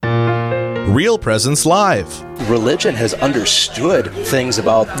Real Presence Live. Religion has understood things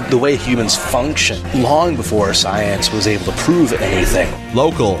about the way humans function long before science was able to prove anything.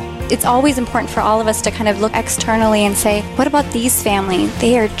 Local. It's always important for all of us to kind of look externally and say, what about these family?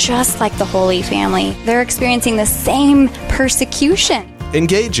 They are just like the Holy Family. They're experiencing the same persecution.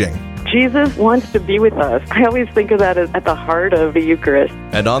 Engaging. Jesus wants to be with us. I always think of that as at the heart of the Eucharist.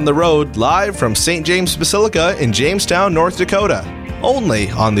 And on the road, live from St. James Basilica in Jamestown, North Dakota. Only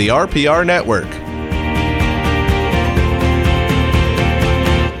on the RPR Network.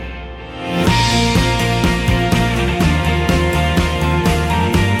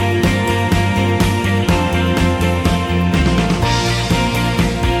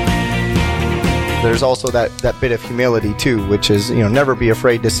 There's also that bit of humility too, which is, never be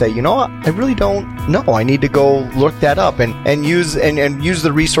afraid to say, I really don't know. I need to go look that up and use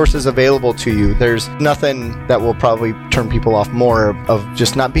the resources available to you. There's nothing that will probably turn people off more of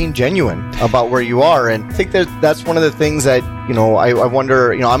just not being genuine about where you are. And I think that's one of the things that, I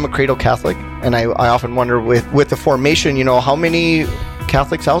wonder, I'm a cradle Catholic, and I often wonder with the formation, how many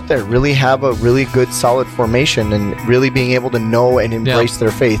Catholics out there really have a really good solid formation and really being able to know and embrace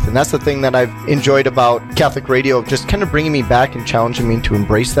their faith. And that's the thing that I've enjoyed about Catholic radio, just kind of bringing me back and challenging me to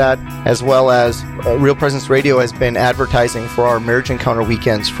embrace that, as well as Real Presence Radio has been advertising for our Marriage Encounter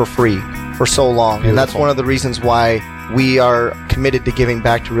weekends for free for so long. Beautiful. And that's one of the reasons why we are committed to giving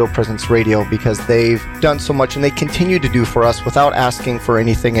back to Real Presence Radio, because they've done so much and they continue to do for us without asking for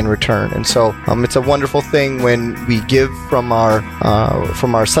anything in return. And so it's a wonderful thing when we give from our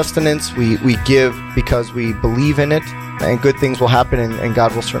sustenance. We give because we believe in it, and good things will happen, and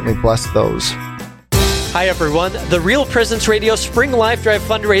God will certainly bless those. Hi everyone, the Real Presence Radio Spring Life Drive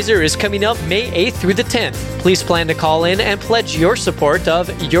fundraiser is coming up May 8th through the 10th. Please plan to call in and pledge your support of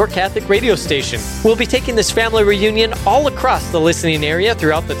your Catholic radio station. We'll be taking this family reunion all across the listening area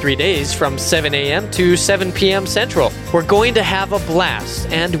throughout the 3 days from 7 a.m. to 7 p.m. Central. We're going to have a blast,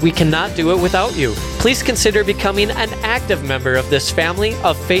 and we cannot do it without you. Please consider becoming an active member of this family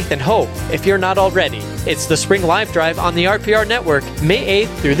of faith and hope if you're not already. It's the Spring Life Drive on the RPR Network, May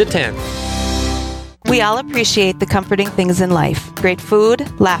 8th through the 10th. We all appreciate the comforting things in life. Great food,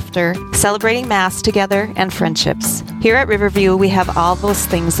 laughter, celebrating Mass together, and friendships. Here at Riverview, we have all those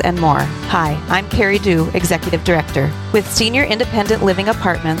things and more. Hi, I'm Carrie Dew, Executive Director. With senior independent living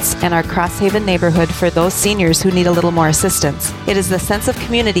apartments and our Crosshaven neighborhood for those seniors who need a little more assistance, it is the sense of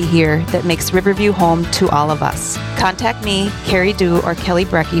community here that makes Riverview home to all of us. Contact me, Carrie Dew, or Kelly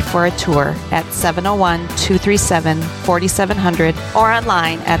Brecky for a tour at 701-237-4700 or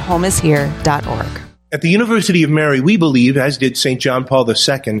online at homeishere.org. At the University of Mary, we believe, as did St. John Paul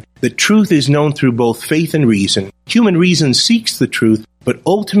II, that truth is known through both faith and reason. Human reason seeks the truth, but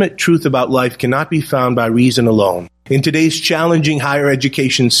ultimate truth about life cannot be found by reason alone. In today's challenging higher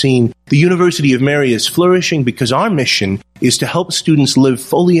education scene, the University of Mary is flourishing because our mission is to help students live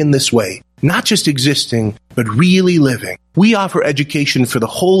fully in this way, not just existing, but really living. We offer education for the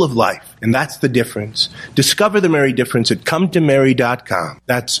whole of life, and that's the difference. Discover the Mary difference at cometomary.com.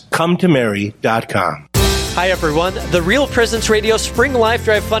 That's cometomary.com. Hi everyone, the Real Presence Radio Spring Life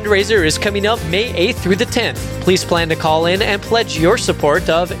Drive fundraiser is coming up May 8th through the 10th. Please plan to call in and pledge your support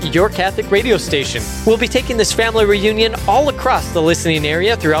of your Catholic radio station. We'll be taking this family reunion all across the listening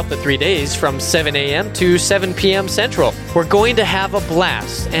area throughout the 3 days from 7 a.m. to 7 p.m. Central. We're going to have a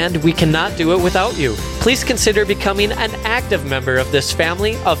blast, and we cannot do it without you. Please consider becoming an active member of this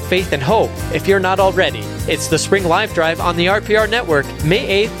family of faith and hope if you're not already. It's the Spring Life Drive on the RPR Network,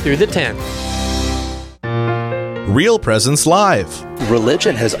 May 8th through the 10th. Real Presence Live.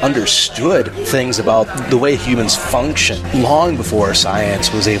 Religion has understood things about the way humans function long before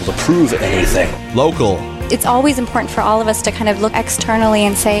science was able to prove anything. Local. It's always important for all of us to kind of look externally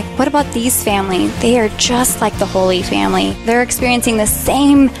and say, what about these family? They are just like the Holy Family. They're experiencing the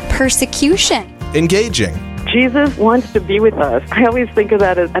same persecution. Engaging. Jesus wants to be with us. I always think of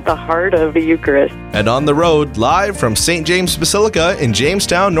that as at the heart of the Eucharist. And on the road, live from St. James Basilica in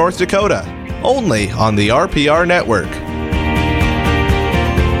Jamestown, North Dakota. Only on the RPR Network.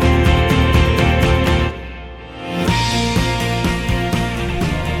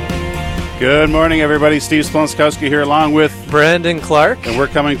 Good morning, everybody. Steve Splonskowski here along with Brandon Clark. And we're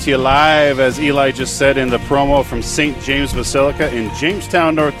coming to you live, as Eli just said in the promo, from St. James Basilica in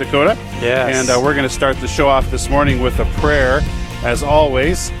Jamestown, North Dakota. Yes. And we're going to start the show off this morning with a prayer, as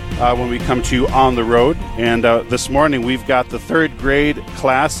always, when we come to you on the road. And this morning we've got the third grade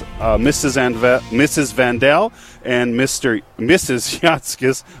class, Mrs. Vandell and Mrs.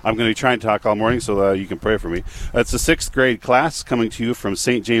 Yatskis. I'm going to try and talk all morning so you can pray for me. It's the sixth grade class coming to you from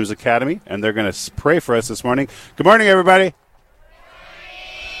St. James Academy, and they're going to pray for us this morning. Good morning, everybody.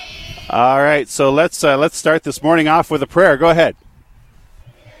 All right, so let's start this morning off with a prayer. Go ahead.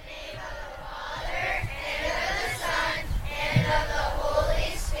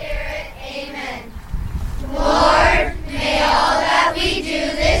 Lord, may all that we do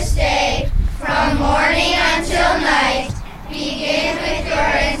this day, from morning until night, begin with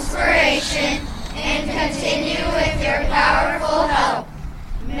your inspiration and continue with your powerful help.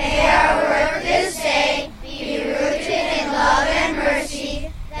 May our work this day be rooted in love and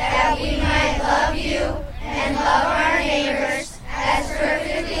mercy, that we might love you and love our neighbors as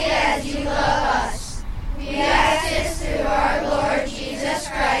perfectly as you love us. We ask this through our Lord Jesus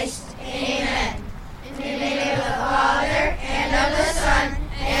Christ. Amen. In the name of the Father, and of the Son,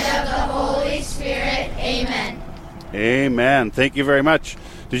 and of the Holy Spirit. Amen. Amen. Thank you very much.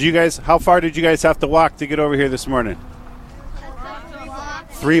 How far did you guys have to walk to get over here this morning?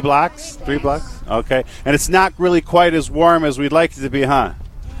 3 blocks? 3 blocks? Okay. And it's not really quite as warm as we'd like it to be, huh?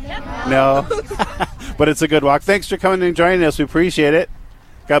 No. But it's a good walk. Thanks for coming and joining us. We appreciate it.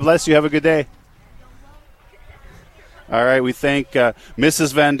 God bless you. Have a good day. All right, we thank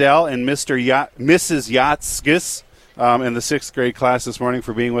Mrs. Vandell and Mrs. Yatskis in the 6th grade class this morning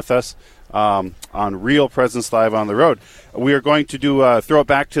for being with us on Real Presence Live on the Road. We are going to throw it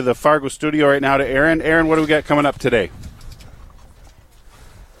back to the Fargo studio right now to Aaron. Aaron, what do we got coming up today?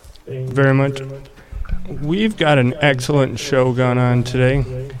 Very much. We've got an excellent show going on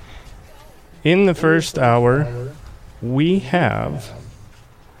today. In the first hour, we have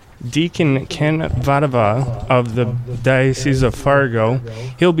Deacon Ken Vadava of the Diocese of Fargo.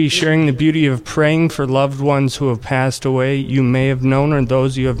 He'll be sharing the beauty of praying for loved ones who have passed away, you may have known, or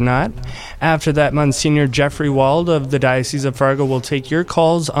those you have not. After that, Monsignor Jeffrey Wald of the Diocese of Fargo will take your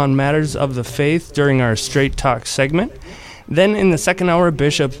calls on matters of the faith during our Straight Talk segment. Then in the second hour,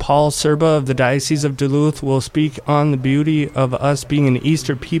 Bishop Paul Serba of the Diocese of Duluth will speak on the beauty of us being an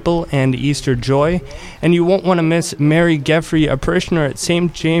Easter people and Easter joy. And you won't want to miss Mary Geffrey, a parishioner at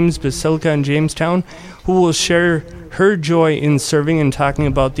St. James Basilica in Jamestown, who will share her joy in serving and talking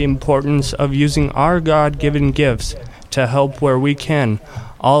about the importance of using our God-given gifts to help where we can.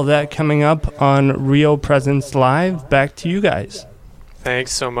 All that coming up on Real Presence Live. Back to you guys.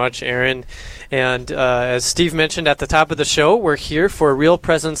 Thanks so much, Aaron. And as Steve mentioned at the top of the show, we're here for Real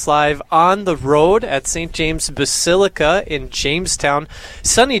Presence Live on the road at St. James Basilica in Jamestown.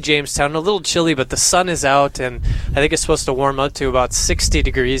 Sunny Jamestown, a little chilly, but the sun is out, and I think it's supposed to warm up to about 60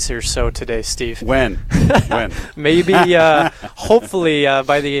 degrees or so today, Steve. When? Maybe, hopefully,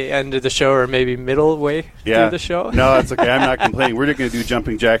 by the end of the show, or maybe middle way through the show. No, that's okay. I'm not complaining. We're going to do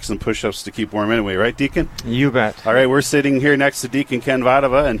jumping jacks and push-ups to keep warm anyway, right, Deacon? You bet. All right, we're sitting here next to Deacon Ken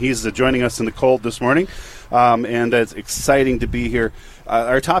Vadava, and he's joining us in the cold this morning, and it's exciting to be here.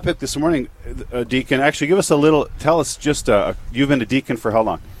 Our topic this morning, Deacon, actually give us tell us just, you've been a deacon for how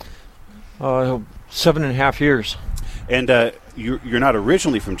long? 7.5 years. And you're not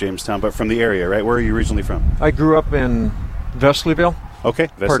originally from Jamestown, but from the area, right? Where are you originally from? I grew up in Vesleyville. Okay.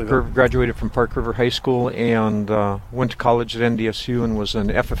 Park River, graduated from Park River High School and went to college at NDSU and was an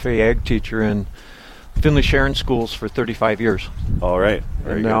FFA ag teacher in Finley Sharon schools for 35 years. All right.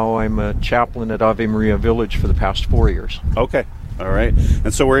 And now I'm a chaplain at Ave Maria Village for the past 4 years. Okay. All right.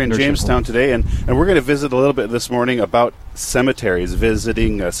 And so we're in Jamestown today, and we're going to visit a little bit this morning about cemeteries,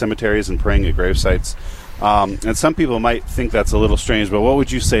 visiting cemeteries and praying at grave sites. And some people might think that's a little strange, but what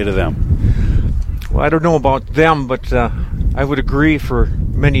would you say to them? Well, I don't know about them, but I would agree for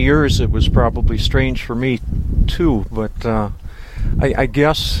many years it was probably strange for me too, but I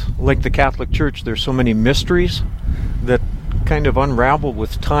guess, like the Catholic Church, there's so many mysteries that kind of unravel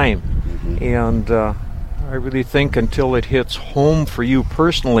with time. Mm-hmm. And I really think until it hits home for you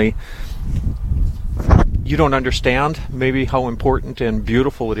personally, you don't understand maybe how important and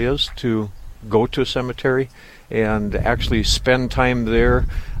beautiful it is to go to a cemetery and actually spend time there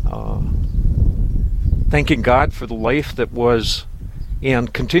thanking God for the life that was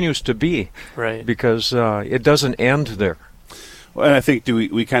and continues to be. Right. Because it doesn't end there. Well, and I think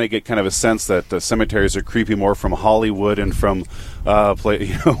we kind of get kind of a sense that the cemeteries are creepy more from Hollywood and from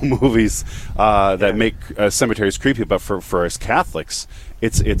movies that make cemeteries creepy. But for us Catholics,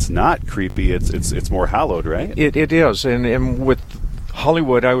 it's not creepy. It's more hallowed, right? It is, and with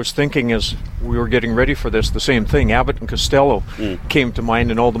Hollywood, I was thinking as we were getting ready for this, the same thing. Abbott and Costello came to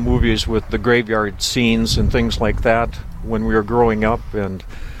mind in all the movies with the graveyard scenes and things like that when we were growing up, and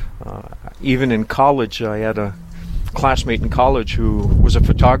even in college, I had a classmate in college who was a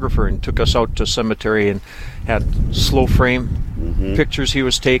photographer and took us out to cemetery and had slow frame pictures he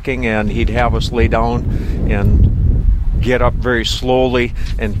was taking, and he'd have us lay down and get up very slowly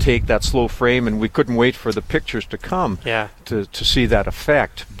and take that slow frame, and we couldn't wait for the pictures to come to see that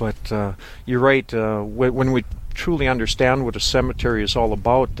effect. But you're right, when we truly understand what a cemetery is all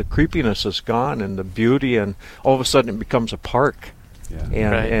about, the creepiness is gone and the beauty, and all of a sudden it becomes a park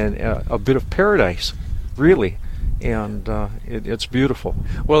and a bit of paradise, really. And it's beautiful.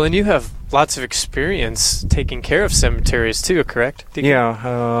 Well, and you have lots of experience taking care of cemeteries too, correct?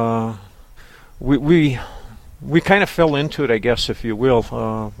 Yeah, we kind of fell into it, I guess, if you will.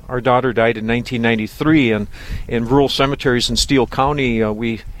 Our daughter died in 1993, and in rural cemeteries in Steele County,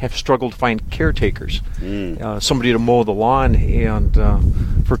 we have struggled to find caretakers, somebody to mow the lawn. And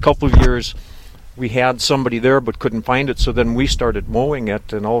for a couple of years, we had somebody there but couldn't find it, so then we started mowing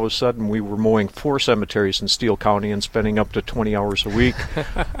it, and all of a sudden we were mowing 4 cemeteries in Steele County and spending up to 20 hours a week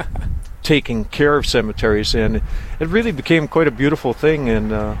taking care of cemeteries. And it really became quite a beautiful thing,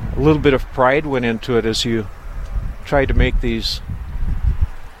 and a little bit of pride went into it as you tried to make these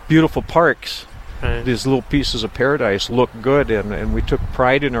beautiful parks, these little pieces of paradise, look good. And we took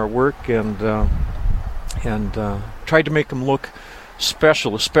pride in our work and tried to make them look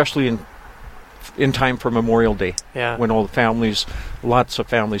special, especially in time for Memorial Day, when all the families, lots of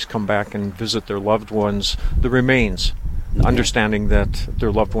families come back and visit their loved ones, the remains, understanding that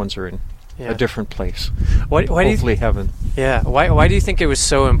their loved ones are in a different place. Why hopefully heaven. Yeah. Why do you think it was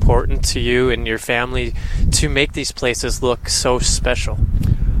so important to you and your family to make these places look so special?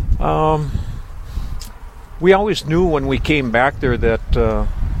 We always knew when we came back there that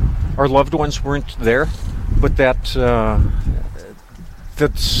our loved ones weren't there, but that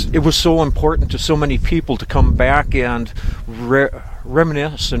it was so important to so many people to come back and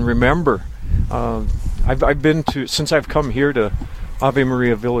reminisce and remember. I've been to, since I've come here to Ave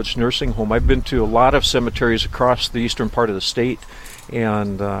Maria Village Nursing Home, I've been to a lot of cemeteries across the eastern part of the state,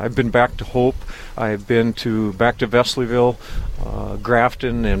 and I've been back to Hope, I've been back to Vesleyville,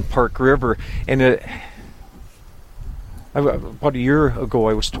 Grafton, and Park River, and about a year ago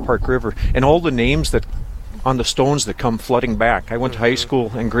I was to Park River, and all the names that on the stones that come flooding back. I went to high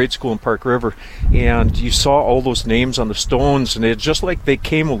school and grade school in Park River, and you saw all those names on the stones, and it's just like they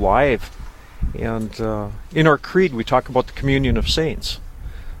came alive. And in our creed, we talk about the communion of saints,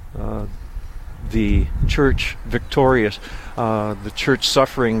 the church victorious, the church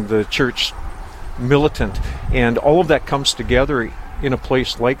suffering, the church militant, and all of that comes together in a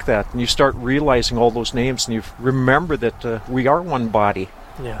place like that. And you start realizing all those names, and you remember that we are one body.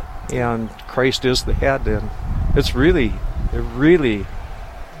 Yeah. And Christ is the head, and it really,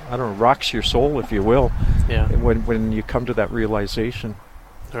 I don't know, rocks your soul, if you will. Yeah. When you come to that realization.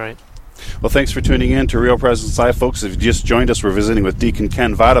 Right. Well, thanks for tuning in to Real Presence Live, folks. If you just joined us, we're visiting with Deacon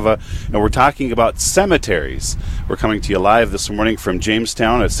Ken Vadova, and we're talking about cemeteries. We're coming to you live this morning from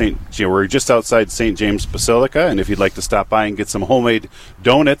Jamestown at we're just outside St. James Basilica, and if you'd like to stop by and get some homemade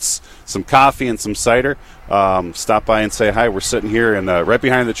donuts, some coffee, and some cider, stop by and say hi. We're sitting here right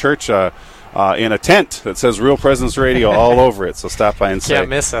behind the church in a tent that says Real Presence Radio all over it, so stop by and Can't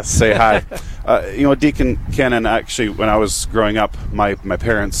miss us. say hi. Deacon Ken, and actually when I was growing up, my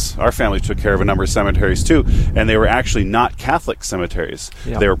parents, our family took care of a number of cemeteries too, and they were actually not Catholic cemeteries.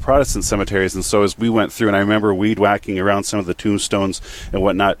 Yeah. They were Protestant cemeteries, and so as we went through, and I remember weed whacking around some of the tombstones and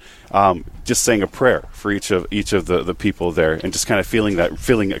whatnot, just saying a prayer for each of the people there, and just kind of feeling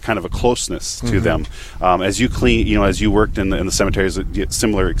a kind of a closeness to them. As you as you worked in the cemeteries,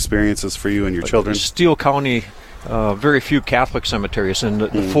 similar experiences for you and your children? Steele County, very few Catholic cemeteries, and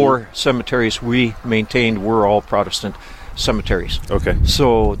the 4 cemeteries we maintained were all Protestant cemeteries. Okay.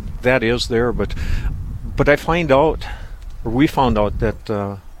 So that is there, but we found out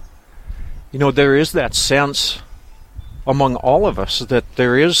that there is that sense among all of us that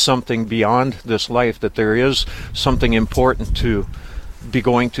there is something beyond this life, that there is something important to be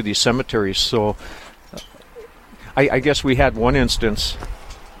going to these cemeteries. So I guess we had one instance.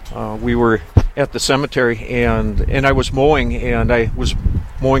 We were at the cemetery, and I was mowing, and I was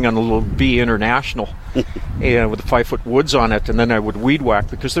mowing on a little B International and with the 5-foot woods on it, and then I would weed whack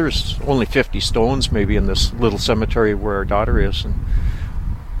because there's only 50 stones maybe in this little cemetery where our daughter is. And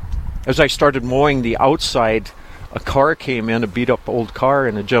as I started mowing the outside, a car came in, a beat-up old car,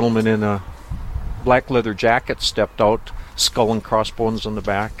 and a gentleman in a black leather jacket stepped out, skull and crossbones on the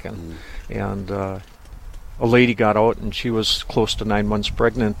back, and a lady got out, and she was close to 9 months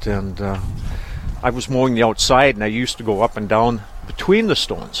pregnant, and I was mowing the outside, and I used to go up and down between the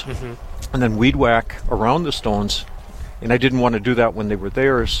stones, and then weed whack around the stones, and I didn't want to do that when they were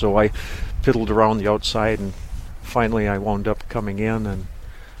there, so I fiddled around the outside, and finally I wound up coming in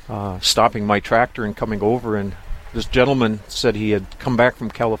and stopping my tractor and coming over and this gentleman said he had come back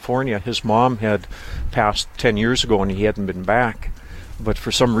from California. His mom had passed 10 years ago and he hadn't been back. But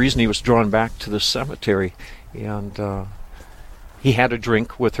for some reason he was drawn back to the cemetery. And he had a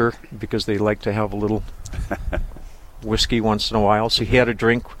drink with her because they like to have a little whiskey once in a while. So he had a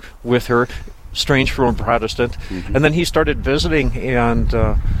drink with her, strange for a Protestant. And then he started visiting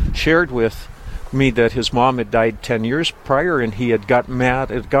and shared with me that his mom had died 10 years prior, and he had got mad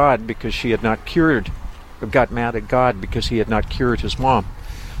at God because he had not cured his mom.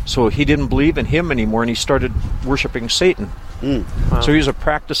 So he didn't believe in him anymore, and he started worshiping Satan. Wow. So he was a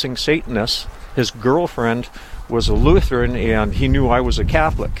practicing Satanist. His girlfriend was a Lutheran, and he knew I was a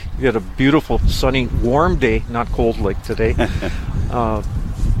Catholic. He had a beautiful, sunny, warm day, not cold like today.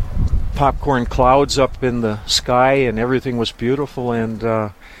 Popcorn clouds up in the sky, and everything was beautiful.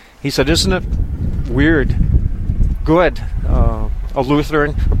 And he said, "Isn't it weird, good, a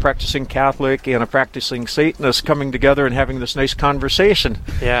Lutheran, a practicing Catholic, and a practicing Satanist coming together and having this nice conversation?"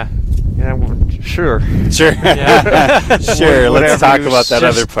 Yeah. Yeah, well, sure. Yeah. Sure, let's talk about that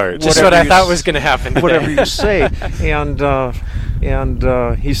other part. Just what I thought was going to happen today. Whatever you say. And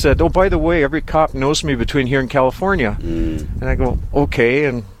he said, "Oh, by the way, every cop knows me between here and California." And I go, "Okay,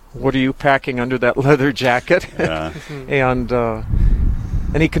 and what are you packing under that leather jacket?" Yeah. And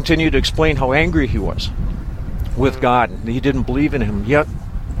he continued to explain how angry he was with God. He didn't believe in him, yet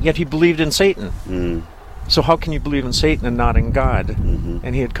he believed in Satan. So how can you believe in Satan and not in God?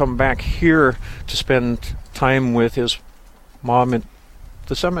 And he had come back here to spend time with his mom at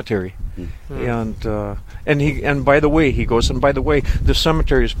the cemetery. And by the way, he goes, "And by the way, the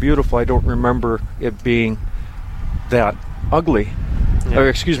cemetery is beautiful. I don't remember it being that ugly." Or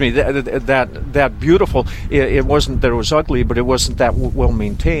excuse me, that beautiful. It wasn't that it was ugly, but it wasn't that well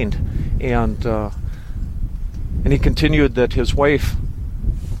maintained. And he continued that his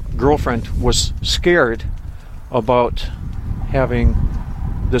girlfriend was scared about having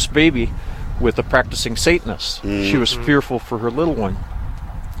this baby with a practicing Satanist. She was fearful for her little one.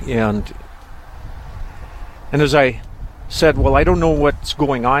 And as I said, "Well, I don't know what's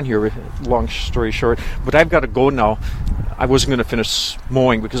going on here," long story short, but I've got to go now. I wasn't going to finish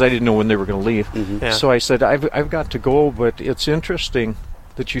mowing because I didn't know when they were going to leave. Yeah. So I said, I've got to go, but it's interesting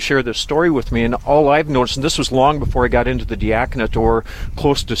that you share this story with me. And all I've noticed, and this was long before I got into the diaconate or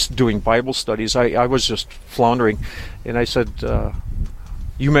close to doing Bible studies, I was just floundering. And I said,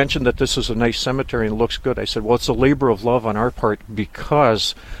 "You mentioned that this is a nice cemetery and it looks good." I said, "Well, it's a labor of love on our part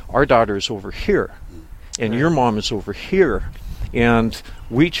because our daughter is over here and your mom is over here. And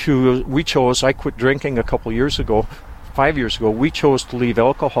we chose, I quit drinking a couple years ago, 5 years ago, we chose to leave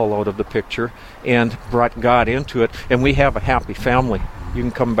alcohol out of the picture and brought God into it, and we have a happy family. You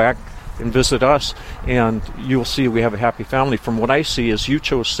can come back and visit us, and you'll see we have a happy family. From what I see is you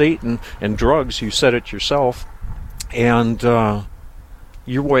chose Satan and drugs, you said it yourself, and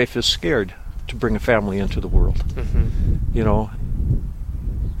your wife is scared to bring a family into the world." You know,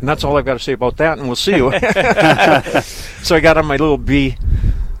 and that's all I've got to say about that, and we'll see you. So I got on my little B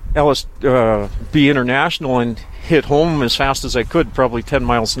International and hit home as fast as I could, probably 10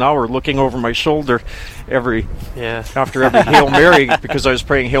 miles an hour, looking over my shoulder after every Hail Mary, because I was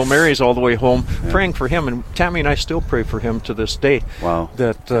praying Hail Marys all the way home, praying for him. And Tammy and I still pray for him to this day. Wow.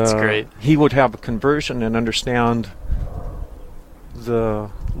 That's great. He would have a conversion and understand the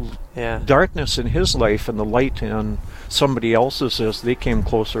darkness in his life and the light in somebody else's as they came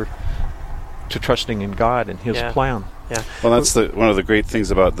closer to trusting in God and his plan. Yeah. Well, that's one of the great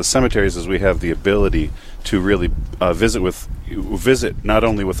things about the cemeteries is we have the ability to really visit not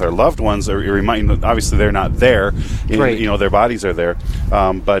only with our loved ones, or remind. Obviously, they're not there. Right. You know, their bodies are there,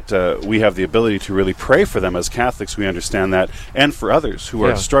 but we have the ability to really pray for them as Catholics. We understand that, and for others who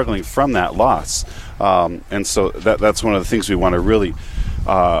are struggling from that loss. And so that's one of the things we want to really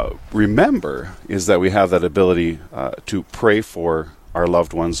remember is that we have that ability to pray for our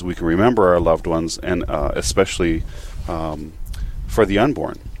loved ones. We can remember our loved ones, and especially for the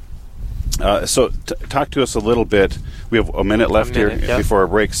unborn. So talk to us a little bit. We have a minute left here before our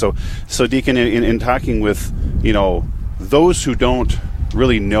break. So Deacon, in talking with, you know, those who don't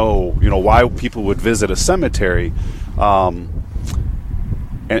really know, you know, why people would visit a cemetery, and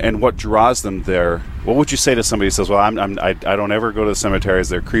what draws them there, what would you say to somebody who says, "Well, I don't ever go to the cemeteries.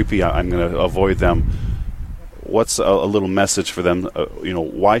 They're creepy. I'm going to avoid them." What's a little message for them? You know,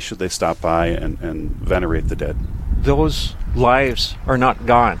 why should they stop by and venerate the dead? Those lives are not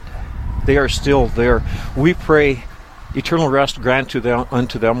gone. They are still there. We pray, eternal rest grant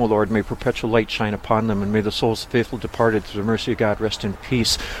unto them, O Lord. May perpetual light shine upon them, and may the souls of the faithful departed through the mercy of God rest in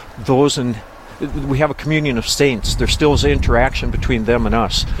peace. Those in we have a communion of saints. There still is interaction between them and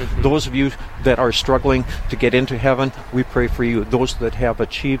us. Those of you that are struggling to get into heaven, we pray for you. Those that have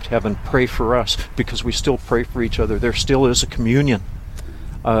achieved heaven, pray for us, because we still pray for each other. There still is a communion,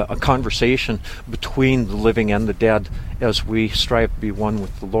 a conversation between the living and the dead as we strive to be one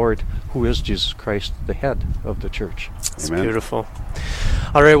with the Lord, who is Jesus Christ, the head of the church. It's beautiful.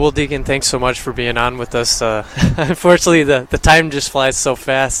 All right, well, Deacon, thanks so much for being on with us. Unfortunately, the time just flies so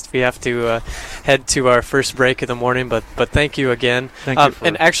fast. We have to head to our first break of the morning, but thank you again. Thank you.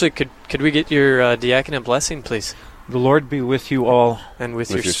 And actually, could we get your diaconate blessing, please? The Lord be with you all. And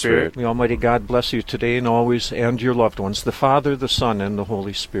with your spirit. The Almighty God bless you today and always, and your loved ones, the Father, the Son, and the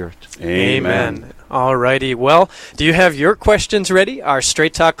Holy Spirit. Amen. All righty. Well, do you have your questions ready? Our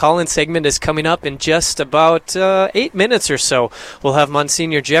Straight Talk call-in segment is coming up in just about 8 minutes or so. We'll have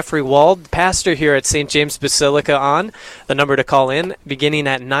Monsignor Jeffrey Wald, pastor here at St. James Basilica, on. The number to call in, beginning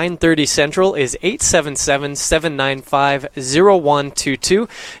at 9:30 Central, is 877-795-0122.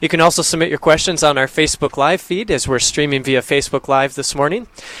 You can also submit your questions on our Facebook Live feed, as we're streaming via Facebook Live this morning.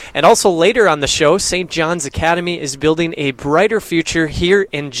 And also later on the show, St. John's Academy is building a brighter future here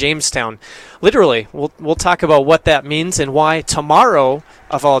in Jamestown. Literally, we'll talk about what that means and why tomorrow,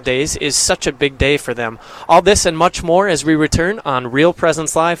 of all days, is such a big day for them. All this and much more as we return on Real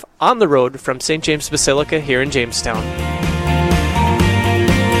Presence Live on the road from St. James Basilica here in Jamestown.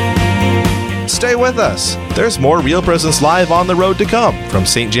 Stay with us. There's more Real Presence Live on the road to come from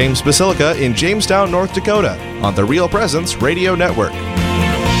St. James Basilica in Jamestown, North Dakota on the Real Presence Radio Network.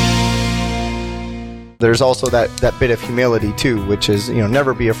 There's also that bit of humility too, which is,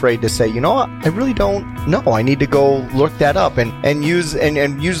 never be afraid to say, I really don't know. I need to go look that up and use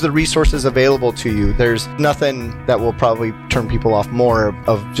the resources available to you. There's nothing that will probably turn people off more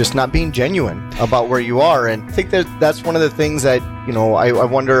of just not being genuine about where you are. And I think that's one of the things that, I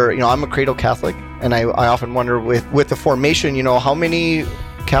wonder, I'm a cradle Catholic, and I often wonder with the formation, how many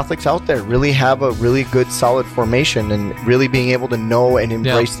Catholics out there really have a really good solid formation and really being able to know and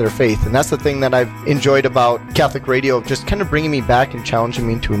embrace their faith. And that's the thing that I've enjoyed about Catholic radio, just kind of bringing me back and challenging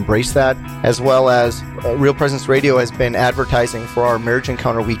me to embrace that, as well as Real Presence Radio has been advertising for our marriage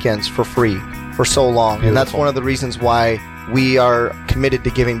encounter weekends for free for so long. Beautiful. And that's one of the reasons why we are committed to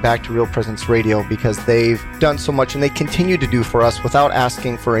giving back to Real Presence Radio, because they've done so much and they continue to do for us without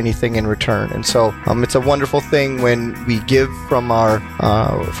asking for anything in return. And so it's a wonderful thing when we give from our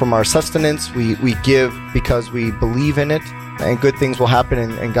sustenance. We give because we believe in it, and good things will happen,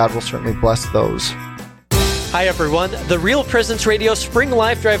 and God will certainly bless those. Hi everyone, the Real Presence Radio Spring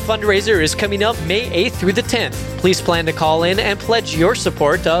Life Drive fundraiser is coming up May 8th through the 10th. Please plan to call in and pledge your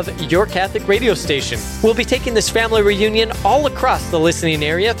support of your Catholic radio station. We'll be taking this family reunion all across the listening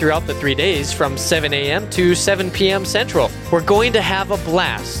area throughout the 3 days from 7 a.m. to 7 p.m. Central. We're going to have a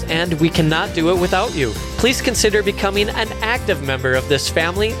blast, and we cannot do it without you. Please consider becoming an active member of this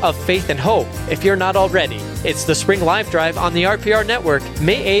family of faith and hope if you're not already. It's the Spring Life Drive on the RPR Network,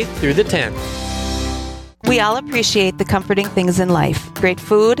 May 8th through the 10th. We all appreciate the comforting things in life. Great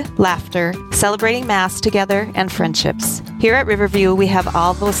food, laughter, celebrating Mass together, and friendships. Here at Riverview, we have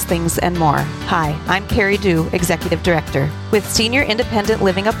all those things and more. Hi, I'm Carrie Dew, Executive Director. With senior independent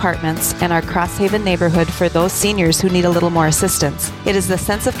living apartments and our Crosshaven neighborhood for those seniors who need a little more assistance, it is the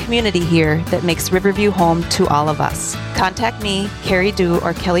sense of community here that makes Riverview home to all of us. Contact me, Carrie Dew,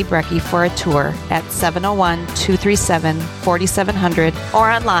 or Kelly Brecky for a tour at 701-237-4700 or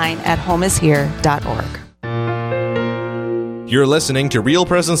online at homeishere.org. You're listening to Real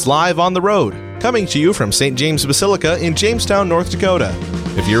Presence Live on the road, coming to you from St. James Basilica in Jamestown, North Dakota.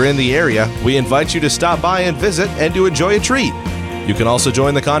 If you're in the area, we invite you to stop by and visit and to enjoy a treat. You can also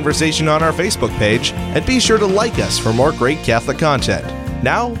join the conversation on our Facebook page, and be sure to like us for more great Catholic content.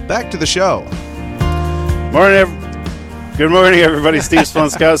 Now, back to the show. Good morning, everybody. Steve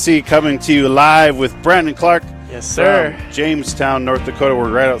Splonskowski coming to you live with Brandon Clark. Yes, sir. From Jamestown, North Dakota.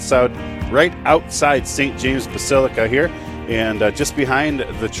 We're right outside St. James Basilica here, and just behind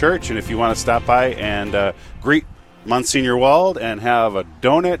the church. And if you want to stop by and greet Monsignor Wald and have a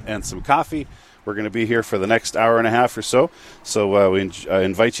donut and some coffee, we're going to be here for the next hour and a half or so. So we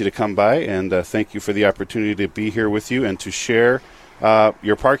invite you to come by, and thank you for the opportunity to be here with you and to share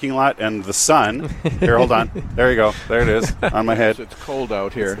your parking lot and the sun. Here, hold on. There you go. There it is on my head. It's cold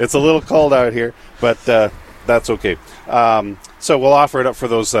out here. It's a little cold out here, but that's okay. So we'll offer it up for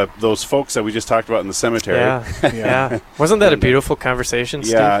those folks that we just talked about in the cemetery. Yeah. Wasn't that a beautiful conversation,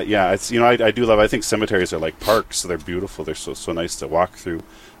 Steve? Yeah. It's I do love. I think cemeteries are like parks. So they're beautiful. They're so nice to walk through,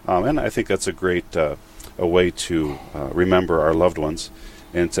 and I think that's a great a way to remember our loved ones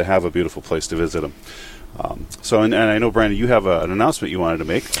and to have a beautiful place to visit them. And I know, Brandon, you have an announcement you wanted to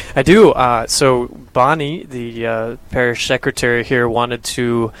make. I do. So Bonnie, the parish secretary here, wanted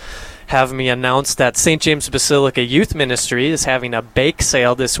to have me announce that St. James Basilica Youth Ministry is having a bake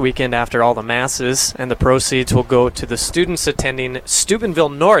sale this weekend after all the masses, and the proceeds will go to the students attending Steubenville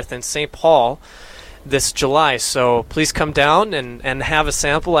North in St. Paul this July. So please come down and have a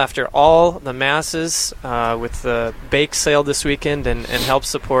sample after all the masses with the bake sale this weekend and help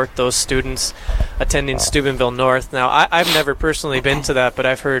support those students attending Steubenville North. Now, I've never personally been to that, but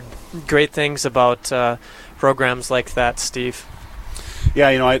I've heard great things about programs like that, Steve. Yeah,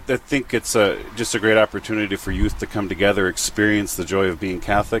 I think it's just a great opportunity for youth to come together, experience the joy of being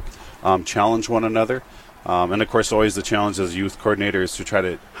Catholic, challenge one another. And of course, always the challenge as a youth coordinator is to try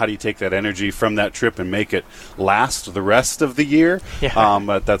to, how do you take that energy from that trip and make it last the rest of the year? Yeah.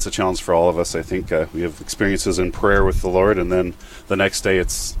 But that's a challenge for all of us. I think we have experiences in prayer with the Lord, and then the next day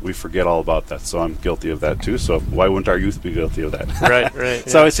we forget all about that. So I'm guilty of that too. So why wouldn't our youth be guilty of that? Right.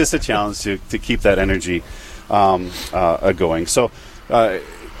 So it's just a challenge to keep that energy going. So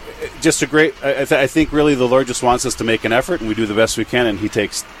just a great, I think really the Lord just wants us to make an effort, and we do the best we can, and He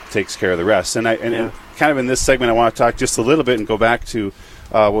takes care of the rest. And kind of in this segment, I want to talk just a little bit and go back to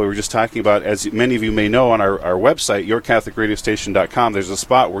what we were just talking about. As many of you may know, on our website, yourcatholicradiostation.com, there's a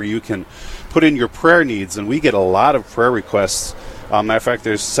spot where you can put in your prayer needs, and we get a lot of prayer requests. Matter of fact,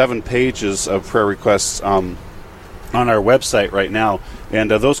 there's 7 pages of prayer requests on our website right now, and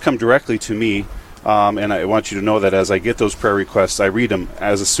those come directly to me. And I want you to know that as I get those prayer requests, I read them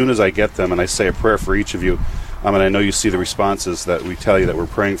as soon as I get them, and I say a prayer for each of you. And I know you see the responses that we tell you that we're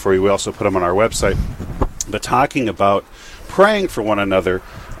praying for you. We also put them on our website. But talking about praying for one another,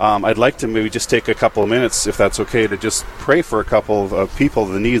 I'd like to maybe just take a couple of minutes, if that's okay, to just pray for a couple of people,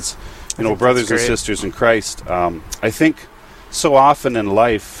 the needs, brothers and sisters in Christ. I think so often in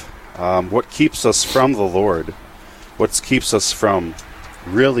life, what keeps us from the Lord, what keeps us from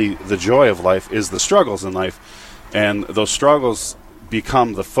really the joy of life is the struggles in life, and those struggles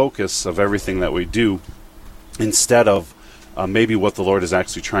become the focus of everything that we do instead of maybe what the Lord is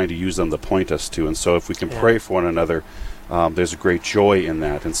actually trying to use them to point us to. And so if we can pray for one another, there's a great joy in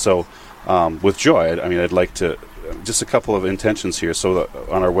that. And so with joy, I'd like to just a couple of intentions here. So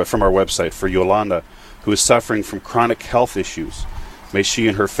from our website, for Yolanda, who is suffering from chronic health issues, may she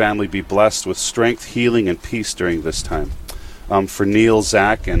and her family be blessed with strength, healing, and peace during this time. For Neil,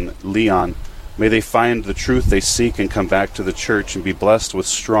 Zach, and Leon, may they find the truth they seek and come back to the church and be blessed with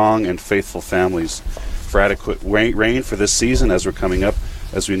strong and faithful families. For adequate rain for this season as we're coming up,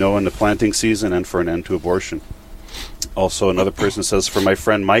 as we know, in the planting season, and for an end to abortion. Also, another person says, for my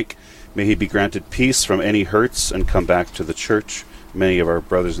friend Mike, may he be granted peace from any hurts and come back to the church. Many of our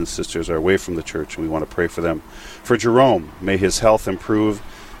brothers and sisters are away from the church, and we want to pray for them. For Jerome, may his health improve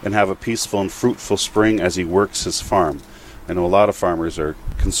and have a peaceful and fruitful spring as he works his farm. I know a lot of farmers are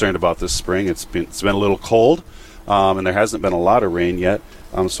concerned about this spring. It's been a little cold, and there hasn't been a lot of rain yet.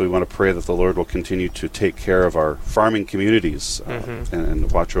 So we want to pray that the Lord will continue to take care of our farming communities and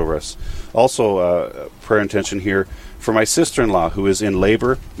watch over us. Also, prayer intention here for my sister-in-law who is in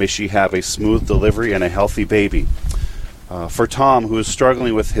labor. May she have a smooth delivery and a healthy baby. For Tom, who is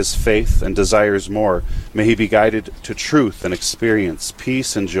struggling with his faith and desires more, may he be guided to truth and experience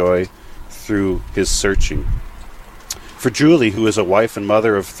peace and joy through his searching. For Julie, who is a wife and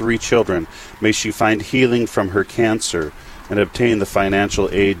mother of 3 children, may she find healing from her cancer and obtain the financial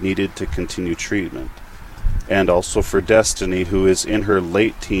aid needed to continue treatment. And also for Destiny, who is in her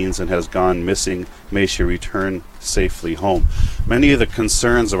late teens and has gone missing, may she return safely home. Many of the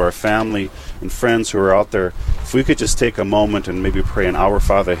concerns of our family and friends who are out there, if we could just take a moment and maybe pray an Our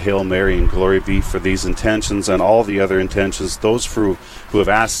Father, Hail Mary, and Glory be for these intentions and all the other intentions, those who have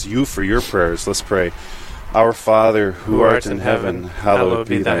asked you for your prayers. Let's pray. Our Father, who art in heaven, hallowed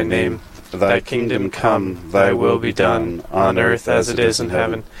be thy name. Thy kingdom come, thy will be done, on earth as it is in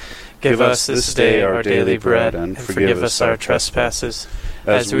heaven. Give us this day our daily bread, and forgive us our trespasses,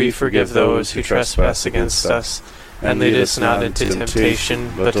 as we forgive those who trespass against us. And lead us not into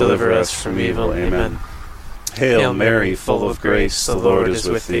temptation, but deliver us from evil. Amen. Hail Mary, full of grace, the Lord is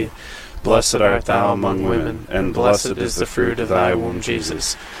with thee. Blessed art thou among women, and blessed is the fruit of thy womb,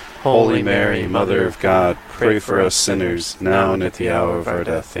 Jesus. Holy Mary, Mother of God, pray for us sinners, now and at the hour of our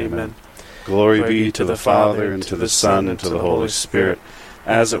death. Amen. Glory be to the Father, and to the Son, and to the Holy Spirit,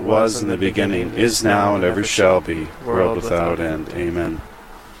 as it was in the beginning, is now, and ever shall be, world without end. Amen.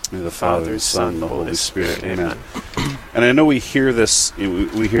 In the Father, Son, and the Holy Spirit. Amen. And I know we hear this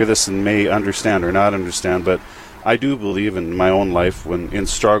and may understand or not understand, but I do believe in my own life, when in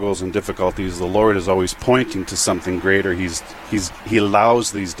struggles and difficulties, the Lord is always pointing to something greater. He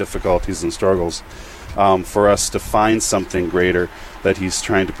allows these difficulties and struggles for us to find something greater that He's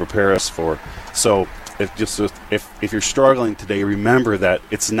trying to prepare us for. So if you're struggling today, remember that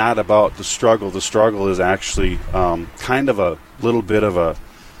it's not about the struggle. The struggle is actually kind of a little bit of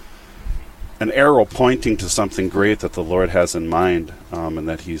an arrow pointing to something great that the Lord has in mind, and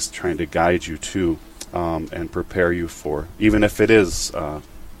that He's trying to guide you to and prepare you for, even if it is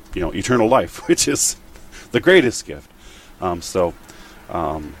eternal life, which is the greatest gift.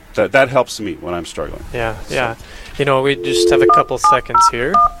 That helps me when I'm struggling. Yeah. We just have a couple seconds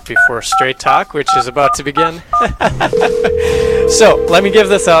here before Straight Talk, which is about to begin. So let me give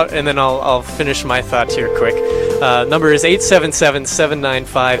this out, and then I'll finish my thought here quick. Number is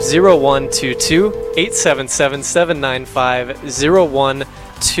 877-795-0122.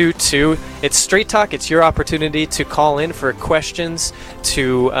 877-795-0122. It's Straight Talk. It's your opportunity to call in for questions,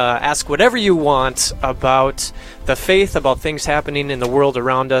 to ask whatever you want about the faith, about things happening in the world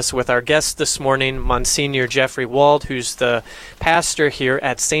around us, with our guest this morning, Monsignor Jeffrey Wald, who's the pastor here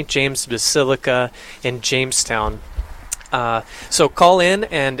at St. James Basilica in Jamestown. So call in,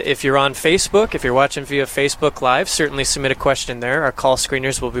 and if you're on Facebook, if you're watching via Facebook Live, certainly submit a question there. Our call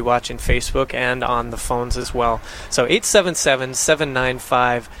screeners will be watching Facebook and on the phones as well. So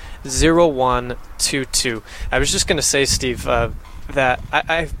 877-795-0122. I was just going to say, Steve, that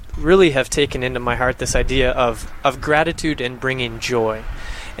I really have taken into my heart this idea of gratitude and bringing joy.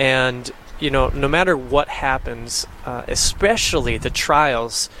 And, no matter what happens, especially the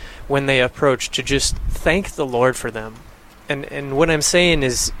trials when they approach, to just thank the Lord for them. And what I'm saying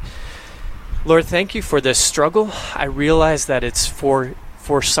is, Lord, thank you for this struggle. I realize that it's for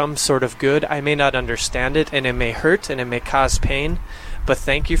some sort of good. I may not understand it, and it may hurt, and it may cause pain, but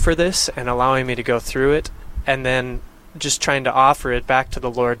thank you for this and allowing me to go through it, and then just trying to offer it back to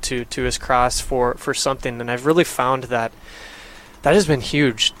the Lord, to His cross for something. And I've really found that has been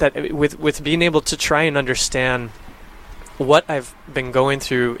huge, that with being able to try and understand what I've been going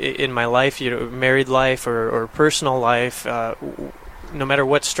through in my life, married life or personal life, no matter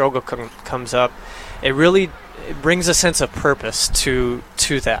what struggle comes up, it brings a sense of purpose to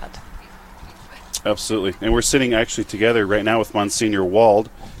that. Absolutely. And we're sitting actually together right now with Monsignor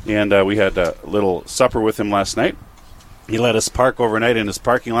Wald, and we had a little supper with him last night. He let us park overnight in his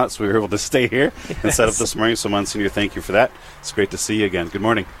parking lot, so we were able to stay here and set up this morning. So, Monsignor, thank you for that. It's great to see you again. Good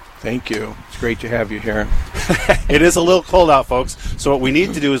morning. Thank you. It's great to have you here. It is a little cold out, folks. So what we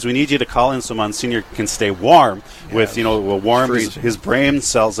need to do is we need you to call in so Monsignor can stay warm. Yes. We'll warm his brain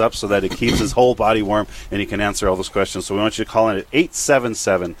cells up so that it keeps his whole body warm, and he can answer all those questions. So we want you to call in at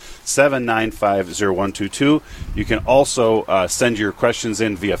 877-795-0122. You can also send your questions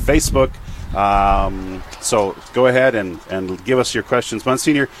in via Facebook. So go ahead and give us your questions.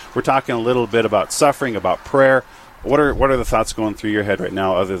 Monsignor, we're talking a little bit about suffering, about prayer. What are the thoughts going through your head right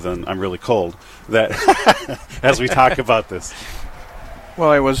now, other than I'm really cold, that as we talk about this? Well,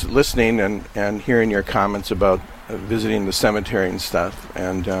 I was listening and hearing your comments about visiting the cemetery and stuff.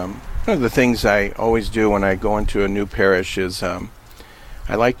 And one of the things I always do when I go into a new parish is I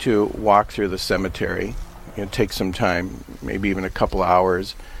like to walk through the cemetery. Take some time, maybe even a couple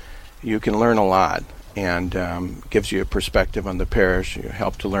hours. You can learn a lot, and gives you a perspective on the parish. You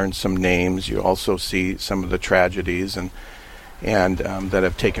help to learn some names. You also see some of the tragedies and that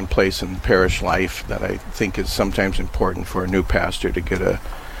have taken place in parish life that I think is sometimes important for a new pastor to get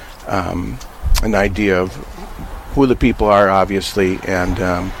an idea of who the people are, obviously, and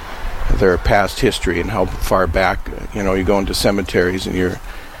their past history and how far back. You go into cemeteries and you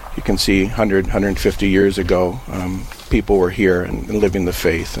can see 100, 150 years ago, people were here and living the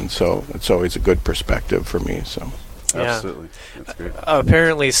faith, and so it's always a good perspective for me. So, yeah. Absolutely, that's great.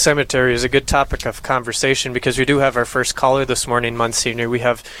 Apparently, cemetery is a good topic of conversation because we do have our first caller this morning, Monsignor. We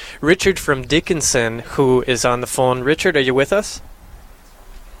have Richard from Dickinson who is on the phone. Richard, are you with us?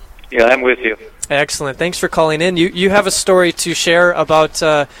 Yeah, I'm with you. Excellent. Thanks for calling in. You have a story to share about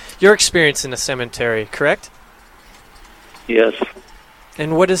your experience in a cemetery, correct? Yes.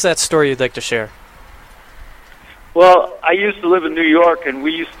 And what is that story you'd like to share? Well, I used to live in New York, and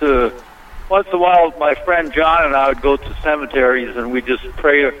we used to, once in a while, my friend John and I would go to cemeteries, and we'd just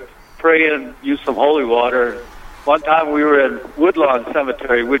pray and use some holy water. One time we were in Woodlawn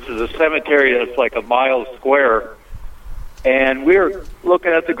Cemetery, which is a cemetery that's like a mile square, and we were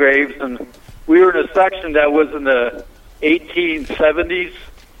looking at the graves, and we were in a section that was in the 1870s,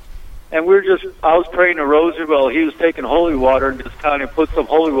 and I was praying a rosary while he was taking holy water and just kind of put some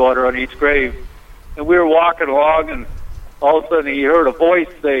holy water on each grave. And we were walking along, and all of a sudden he heard a voice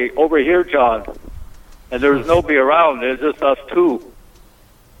say, "Over here, John." And there was nobody around. It was just us two.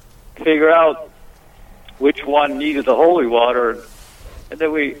 Figure out which one needed the holy water. And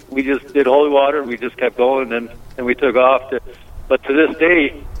then we just did holy water. We just kept going, and we took off. But to this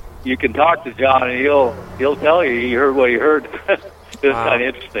day, you can talk to John, and he'll tell you he heard what he heard. It's kind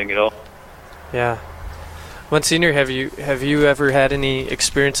of interesting, Yeah. Monsignor, have you ever had any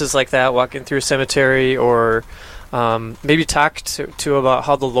experiences like that, walking through a cemetery, or maybe talk to about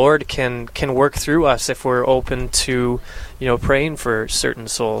how the Lord can work through us if we're open to, praying for certain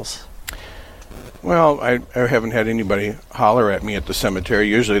souls? Well, I haven't had anybody holler at me at the cemetery.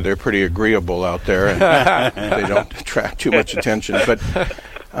 Usually they're pretty agreeable out there, and they don't attract too much attention. But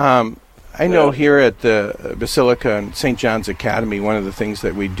I know here at the Basilica and St. John's Academy, one of the things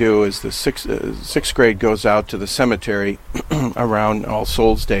that we do is the sixth grade goes out to the cemetery around All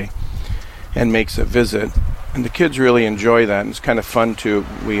Souls Day and makes a visit. And the kids really enjoy that, and it's kind of fun too.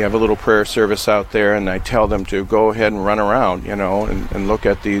 We have a little prayer service out there, and I tell them to go ahead and run around, and look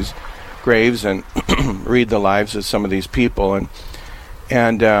at these graves and read the lives of some of these people.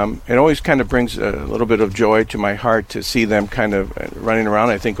 And it always kind of brings a little bit of joy to my heart to see them kind of running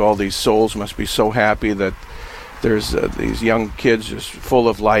around. I think all these souls must be so happy that there's these young kids just full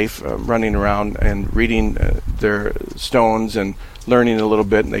of life running around and reading their stones and learning a little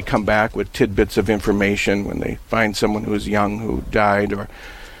bit, and they come back with tidbits of information when they find someone who's young who died, or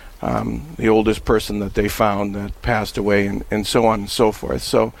the oldest person that they found that passed away, and so on and so forth.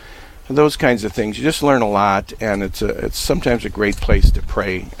 So those kinds of things, you just learn a lot, and it's sometimes a great place to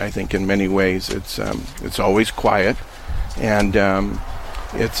pray. I think in many ways it's always quiet, and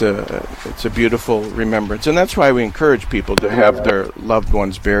it's a beautiful remembrance, and that's why we encourage people to have their loved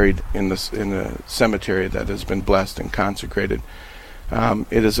ones buried in a cemetery that has been blessed and consecrated.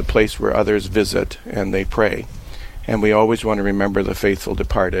 It is a place where others visit and they pray, and we always want to remember the faithful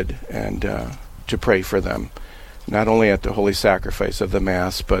departed and to pray for them. Not only at the holy sacrifice of the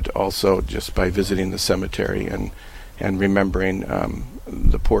Mass, but also just by visiting the cemetery and remembering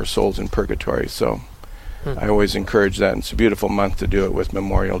the poor souls in purgatory. So I always encourage that, and it's a beautiful month to do it with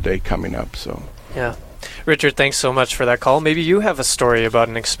Memorial Day coming up. So yeah. Richard, thanks so much for that call. Maybe you have a story about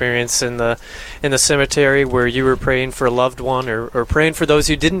an experience in the cemetery where you were praying for a loved one or praying for those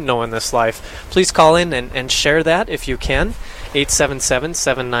you didn't know in this life. Please call in and share that if you can.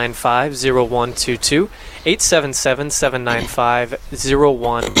 877-795-0122.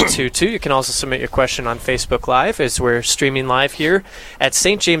 877-795-0122. You can also submit your question on Facebook Live as we're streaming live here at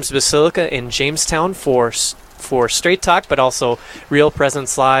St. James Basilica in Jamestown for Straight Talk, but also Real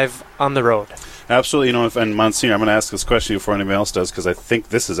Presence Live on the road. Absolutely. And Monsignor, I'm going to ask this question before anybody else does, because I think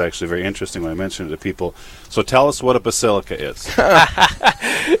this is actually very interesting when I mention it to people. So tell us what a basilica is.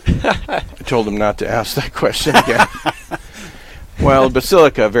 I told him not to ask that question again. Well, a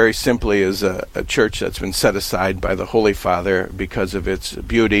basilica, very simply, is a church that's been set aside by the Holy Father because of its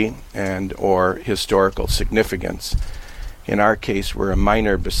beauty and or historical significance. In our case, we're a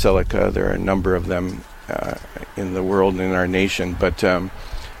minor basilica. There are a number of them in the world and in our nation, but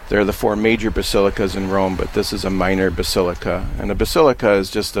there are the four major basilicas in Rome, but this is a minor basilica. And a basilica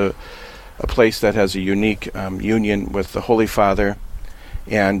is just a place that has a unique union with the Holy Father,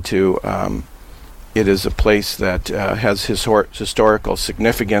 and it is a place that has historical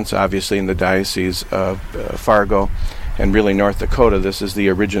significance, obviously, in the Diocese of Fargo and really North Dakota. This is the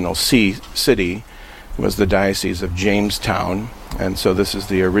original city, was the Diocese of Jamestown, and so this is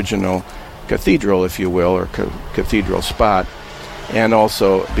the original cathedral, if you will, or cathedral spot, and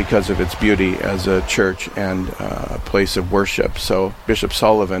also because of its beauty as a church and a place of worship. So Bishop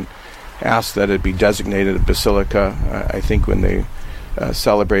Sullivan asked that it be designated a basilica, I think when they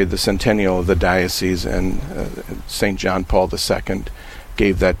celebrated the centennial of the diocese, and St. John Paul II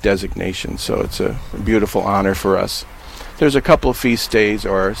gave that designation. So it's a beautiful honor for us. There's a couple of feast days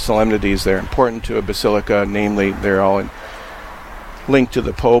or solemnities that are important to a basilica, namely they're all linked to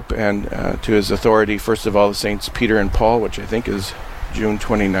the Pope and to his authority. First of all, the Saints Peter and Paul, which I think is June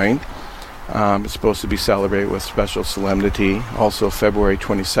 29th. It's supposed to be celebrated with special solemnity. Also February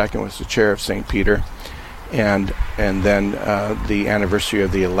 22nd was the chair of St. Peter. And then the anniversary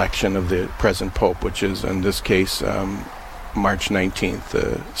of the election of the present Pope, which is in this case March 19th,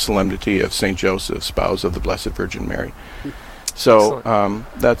 the solemnity of St. Joseph, spouse of the Blessed Virgin Mary. So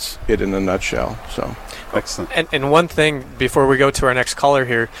that's it in a nutshell. So excellent. And one thing before we go to our next caller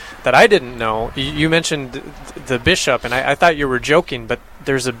here that I didn't know, you mentioned the bishop, and I thought you were joking, but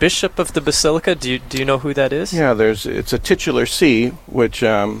there's a bishop of the basilica. Do you know who that is? Yeah, it's a titular see, which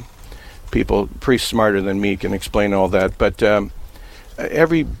priests smarter than me can explain all that, but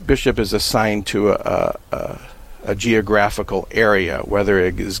every bishop is assigned to a geographical area, whether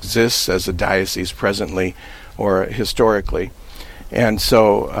it exists as a diocese presently or historically. And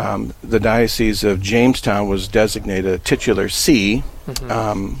so the Diocese of Jamestown was designated a titular see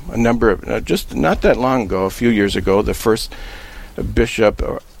a number of, just not that long ago, a few years ago. The first bishop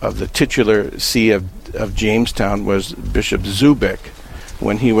of the titular see of Jamestown was Bishop Zubik,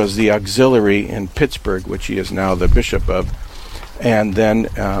 when he was the auxiliary in Pittsburgh, which he is now the bishop of. And then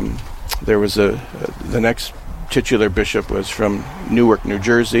there was the next titular bishop was from Newark, New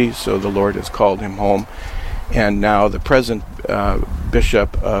Jersey, so the Lord has called him home. And now the present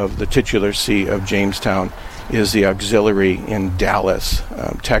bishop of the titular see of Jamestown is the auxiliary in Dallas,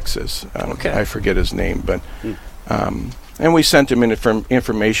 Texas. I forget his name, but and we sent him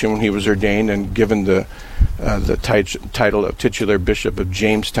information when he was ordained and given the title of titular bishop of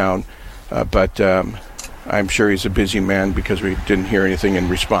Jamestown. But I'm sure he's a busy man because we didn't hear anything in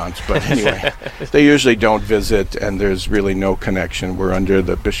response. But anyway, they usually don't visit, and there's really no connection. We're under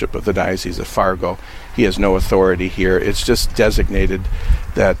the bishop of the Diocese of Fargo. He has no authority here. It's just designated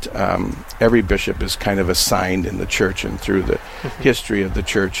that every bishop is kind of assigned in the church and through the history of the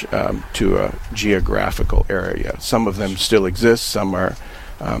church to a geographical area. Some of them still exist. Some are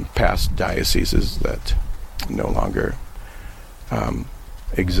past dioceses that no longer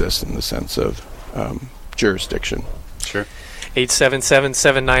exist in the sense of jurisdiction. Sure.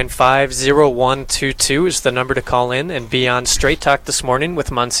 877-795-0122 is the number to call in and be on Straight Talk this morning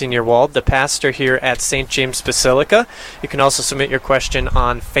with Monsignor Wald, the pastor here at St. James Basilica. You can also submit your question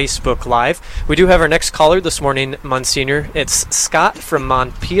on Facebook Live. We do have our next caller this morning, Monsignor. It's Scott from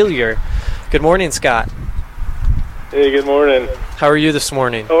Montpelier. Good morning, Scott. Hey, good morning. How are you this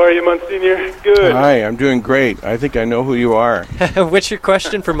morning? How are you, Monsignor? Good. Hi, I'm doing great. I think I know who you are. What's your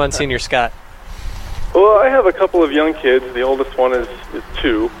question for Monsignor Scott? Well, I have a couple of young kids. The oldest one is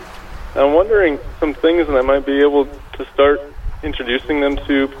 2. I'm wondering some things that I might be able to start introducing them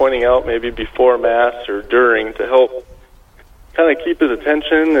to, pointing out maybe before Mass or during, to help kind of keep his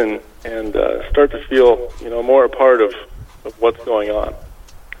attention and start to feel, more a part of what's going on.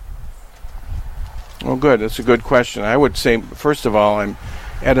 Well, good. That's a good question. I would say, first of all, I'm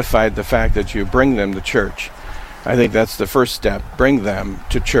edified the fact that you bring them to church. I think that's the first step. Bring them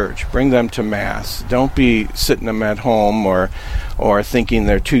to church. Bring them to Mass. Don't be sitting them at home or thinking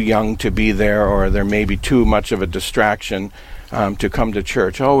they're too young to be there, or they're maybe too much of a distraction to come to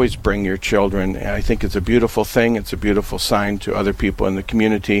church. Always bring your children. I think it's a beautiful thing. It's a beautiful sign to other people in the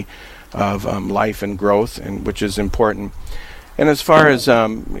community of life and growth, and which is important. And as far as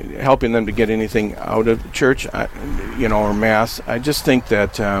helping them to get anything out of church, or Mass, I just think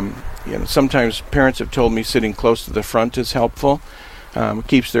that sometimes parents have told me sitting close to the front is helpful.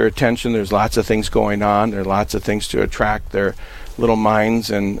 Keeps their attention. There's lots of things going on. There are lots of things to attract their little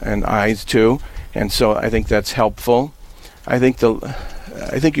minds and eyes to, and so I think that's helpful. I think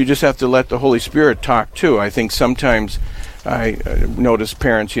you just have to let the Holy Spirit talk too. I think sometimes I notice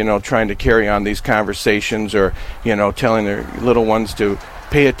parents, trying to carry on these conversations, or telling their little ones to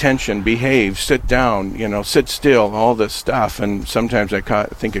pay attention, behave, sit down, sit still, all this stuff. And sometimes I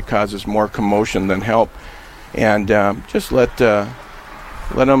think it causes more commotion than help. And just let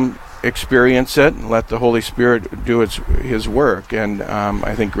them experience it, and let the Holy Spirit do His work. And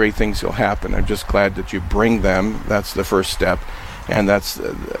I think great things will happen. I'm just glad that you bring them. That's the first step. And that's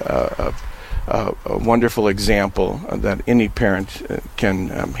a wonderful example that any parent can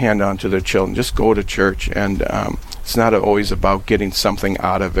hand on to their children. Just go to church, and it's not always about getting something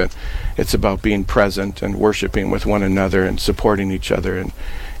out of it. It's about being present and worshiping with one another and supporting each other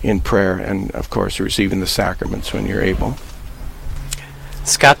in prayer, and of course receiving the sacraments when you're able.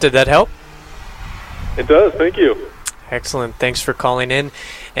 Scott, did that help? It does, thank you. Excellent. Thanks for calling in.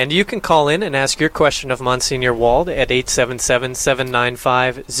 And you can call in and ask your question of Monsignor Wald at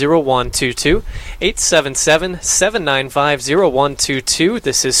 877-795-0122. 877-795-0122.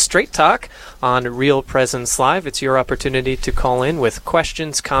 This is Straight Talk on Real Presence Live. It's your opportunity to call in with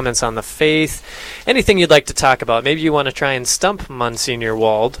questions, comments on the faith, anything you'd like to talk about. Maybe you want to try and stump Monsignor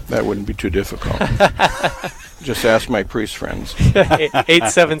Wald. That wouldn't be too difficult. Just ask my priest friends.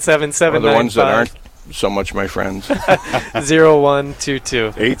 877-795. Or the ones that aren't so much my friends.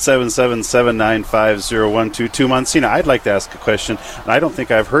 0122. 877-795-0122. Monsignor, I'd like to ask a question, and I don't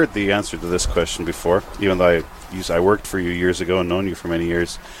think I've heard the answer to this question before, even though I worked for you years ago and known you for many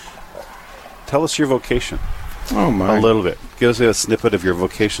years. Tell us your vocation. Oh, my. A little bit. Give us a snippet of your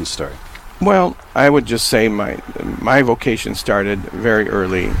vocation story. Well, I would just say my vocation started very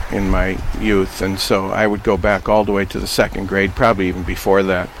early in my youth, and so I would go back all the way to the 2nd grade, probably even before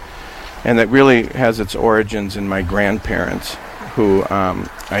that. And that really has its origins in my grandparents, who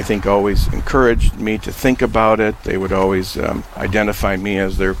I think always encouraged me to think about it. They would always identify me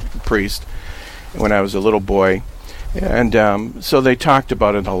as their priest when I was a little boy. And so they talked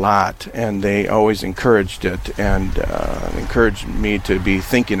about it a lot, and they always encouraged it, and encouraged me to be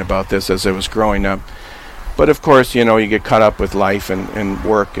thinking about this as I was growing up. But of course, you get caught up with life and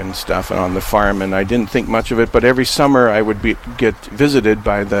work and stuff and on the farm, and I didn't think much of it. But every summer I would get visited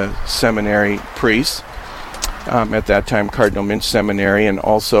by the seminary priests, at that time Cardinal Minch Seminary, and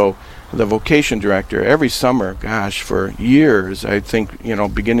also the vocation director. Every summer, gosh, for years, I think,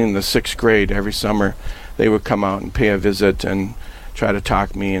 beginning in the 6th grade, every summer they would come out and pay a visit and try to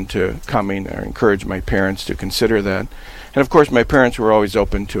talk me into coming, or encourage my parents to consider that. And of course my parents were always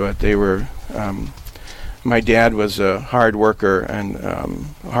open to it. They were... My dad was a hard worker and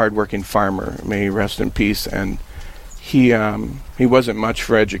hard-working farmer. May he rest in peace. And he wasn't much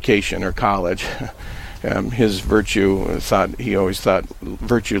for education or college. His he always thought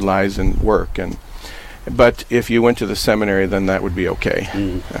virtue lies in work. But if you went to the seminary, then that would be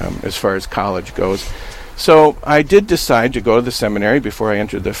okay, as far as college goes. So I did decide to go to the seminary before I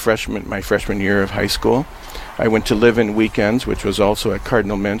entered my freshman year of high school. I went to live in weekends, which was also at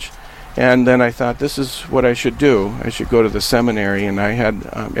Cardinal Minch. And then I thought, this is what I should do. I should go to the seminary, and I had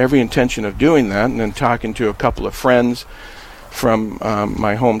every intention of doing that. And then talking to a couple of friends from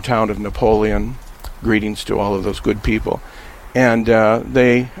my hometown of Napoleon, greetings to all of those good people. And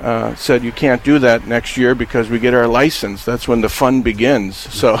they said, you can't do that next year because we get our license. That's when the fun begins.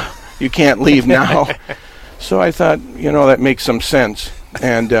 So you can't leave now. So I thought, that makes some sense.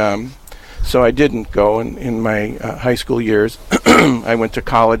 And so I didn't go in my high school years. I went to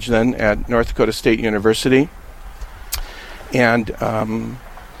college then at North Dakota State University, and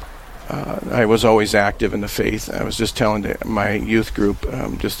I was always active in the faith. I was just telling my youth group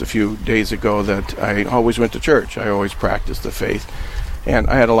just a few days ago that I always went to church. I always practiced the faith, and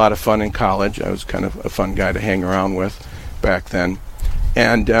I had a lot of fun in college. I was kind of a fun guy to hang around with back then,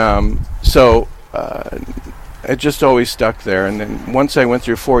 and so it just always stuck there. And then once I went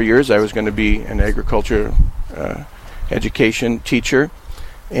through 4 years, I was going to be an agriculture education teacher,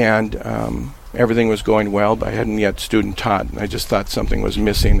 and everything was going well, but I hadn't yet student taught, and I just thought something was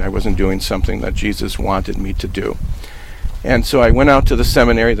missing. I wasn't doing something that Jesus wanted me to do. And so I went out to the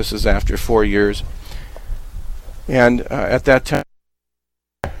seminary. This is after 4 years, and at that time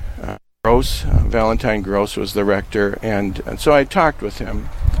Valentine Gross was the rector, and so I talked with him,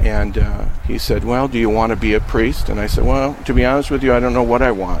 and he said, well, do you want to be a priest? And I said, well, to be honest with you, I don't know what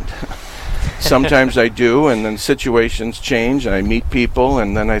I want. Sometimes I do, and then situations change, and I meet people,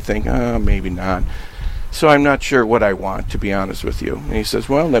 and then I think, maybe not. So I'm not sure what I want, to be honest with you. And he says,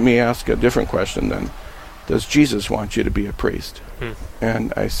 well, let me ask a different question then. Does Jesus want you to be a priest?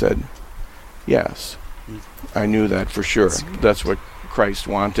 And I said, yes. I knew that for sure. That's what Christ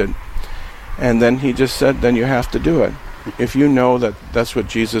wanted. And then he just said, then you have to do it. If you know that that's what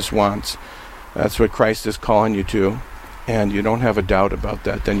Jesus wants, that's what Christ is calling you to, and you don't have a doubt about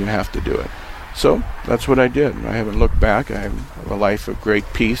that, then you have to do it. So that's what I did. I haven't looked back. I have a life of great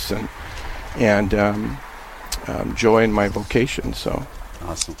peace and joy in my vocation. So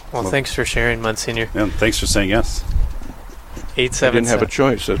awesome. Well, thanks for sharing, Monsignor. Yeah, thanks for saying yes. 877. I didn't have a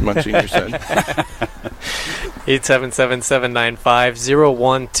choice, as Monsignor said.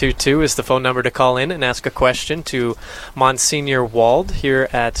 877-795-0122 is the phone number to call in and ask a question to Monsignor Wald here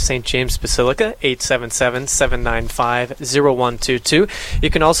at St. James Basilica, 877-795-0122. You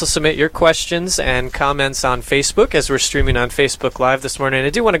can also submit your questions and comments on Facebook, as we're streaming on Facebook Live this morning. I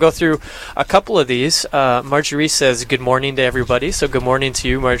do want to go through a couple of these. Marjorie says good morning to everybody, so good morning to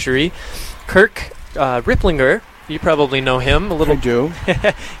you, Marjorie. Kirk Ripplinger, you probably know him a little. I do.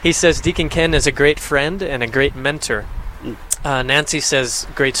 He says Deacon Ken is a great friend and a great mentor. Nancy says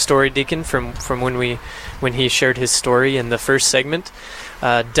great story, Deacon, from when he shared his story in the first segment.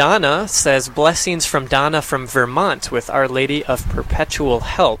 Donna says blessings from Donna from Vermont with Our Lady of Perpetual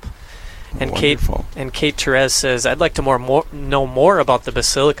Help. And Wonderful. Kate Therese says, I'd like to know more about the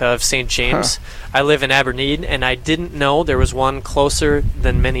Basilica of St. James. I live in Aberdeen, and I didn't know there was one closer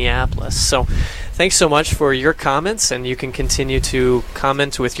than Minneapolis. So thanks so much for your comments, and you can continue to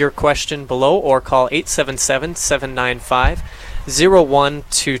comment with your question below or call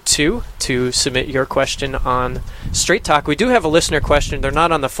 877-795-0122 to submit your question on Straight Talk. We do have a listener question. They're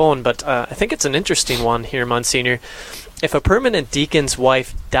not on the phone, but I think it's an interesting one here, Monsignor. If a permanent deacon's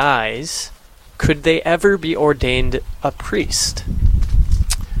wife dies, could they ever be ordained a priest?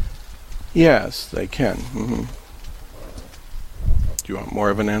 Yes, they can. Mm-hmm. Do you want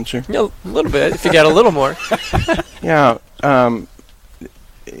more of an answer? Yeah, a little bit, if you got a little more. Yeah.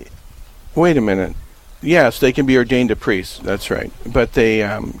 Wait a minute. Yes, they can be ordained a priest. That's right. But they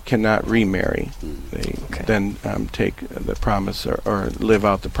cannot remarry. They then take the promise or live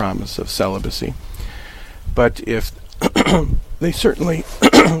out the promise of celibacy. But if they certainly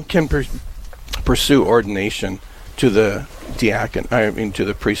can pursue ordination to the to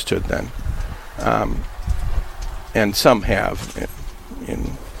the priesthood then. And some have.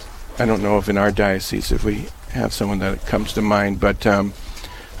 I don't know if in our diocese if we have someone that comes to mind, but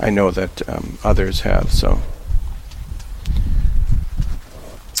I know that others have. So.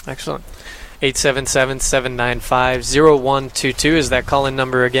 Excellent. 877-795-0122 is that call-in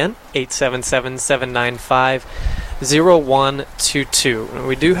number again. 877-795-0122.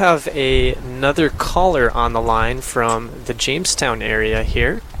 We do have another caller on the line from the Jamestown area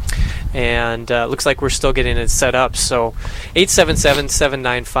here. And looks like we're still getting it set up. So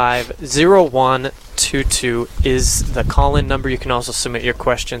 877-795-0122 is the call-in number. You can also submit your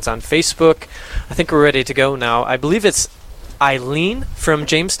questions on Facebook. I think we're ready to go now. I believe it's Eileen from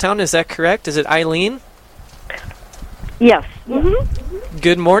Jamestown. Is that correct? Is it Eileen? Yes. Mm-hmm.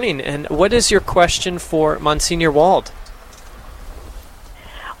 Good morning. And what is your question for Monsignor Wald?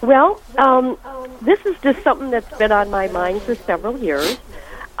 Well, this is just something that's been on my mind for several years.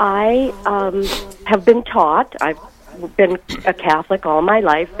 I have been taught, I've been a Catholic all my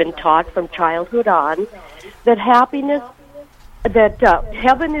life, been taught from childhood on, that heaven is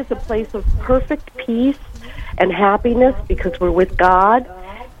a place of perfect peace and happiness because we're with God.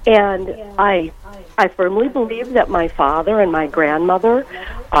 And I firmly believe that my father and my grandmother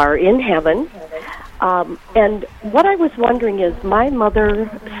are in heaven. And what I was wondering is, my mother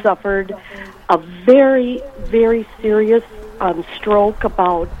suffered a very, very serious stroke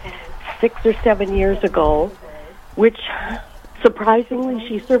about 6 or 7 years ago, which surprisingly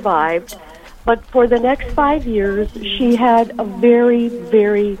she survived. But for the next 5 years, she had a very,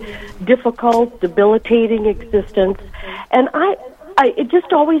 very difficult, debilitating existence. And it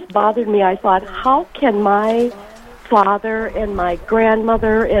just always bothered me. I thought, how can my father and my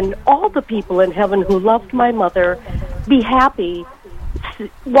grandmother and all the people in heaven who loved my mother be happy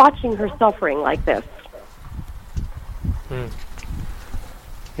watching her suffering like this?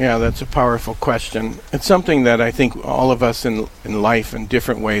 Yeah, that's a powerful question. It's something that I think all of us in life in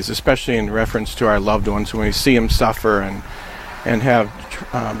different ways, especially in reference to our loved ones, when we see them suffer and have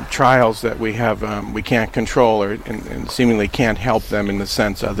trials that we can't control and seemingly can't help them in the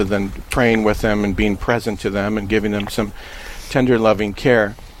sense other than praying with them and being present to them and giving them some tender, loving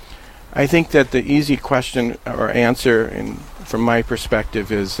care. I think that the easy question or answer, from my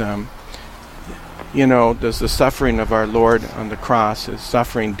perspective, is does the suffering of our Lord on the cross, his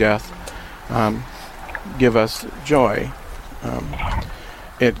suffering death, give us joy?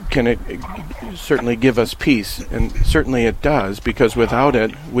 It certainly give us peace, and certainly it does, because without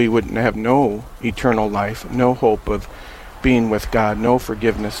it we would have no eternal life, no hope of being with God, no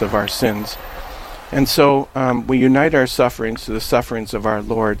forgiveness of our sins. And so we unite our sufferings to the sufferings of our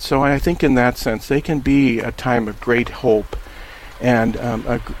Lord. So I think in that sense they can be a time of great hope and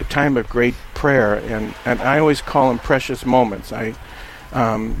a time of great prayer, and I always call them precious moments.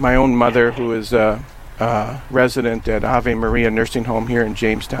 My own mother, who is a resident at Ave Maria Nursing Home here in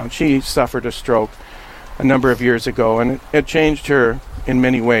Jamestown, she suffered a stroke a number of years ago, and it changed her in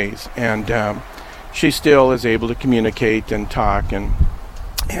many ways. And she still is able to communicate and talk and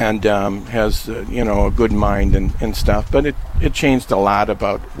has a good mind and stuff. But it changed a lot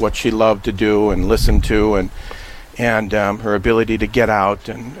about what she loved to do and listen to, and her ability to get out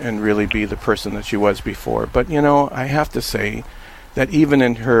and really be the person that she was before. But I have to say that even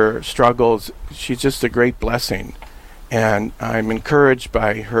in her struggles, she's just a great blessing, and I'm encouraged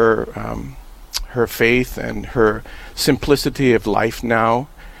by her faith and her simplicity of life now,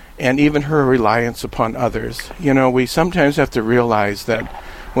 and even her reliance upon others. We sometimes have to realize that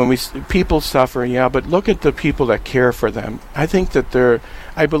when people suffer, but look at the people that care for them. I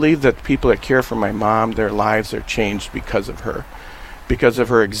believe that people that care for my mom, their lives are changed because of her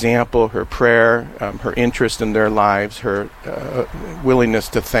example, her prayer, her interest in their lives, her willingness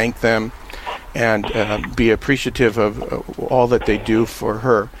to thank them and be appreciative of all that they do for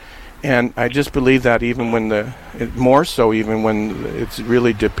her. And I just believe that even when more so even when it's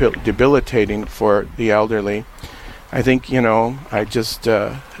really debilitating for the elderly, I think,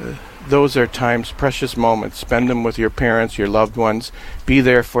 those are times, precious moments. Spend them with your parents, your loved ones. Be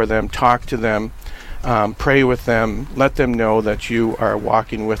there for them. Talk to them. Pray with them. Let them know that you are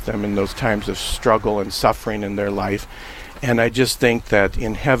walking with them in those times of struggle and suffering in their life. And I just think that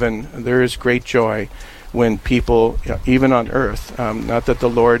in heaven there is great joy when people, even on earth, not that the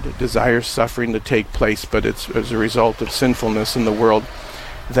Lord desires suffering to take place, but it's as a result of sinfulness in the world,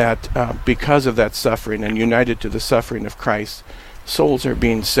 that because of that suffering and united to the suffering of Christ, souls are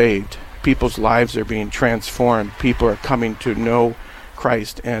being saved. People's lives are being transformed. People are coming to know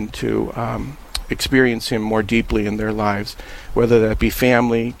Christ and to experience Him more deeply in their lives, whether that be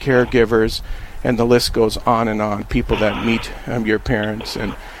family, caregivers, and the list goes on, people that meet your parents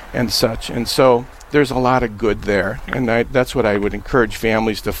and such. And so there's a lot of good there, and that's what I would encourage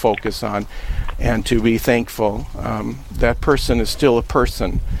families to focus on and to be thankful. That person is still a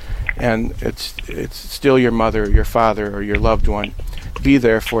person, and it's still your mother, your father, or your loved one. Be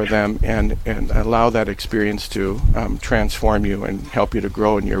there for them and allow that experience to transform you and help you to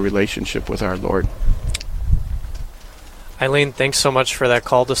grow in your relationship with our Lord. Eileen, thanks so much for that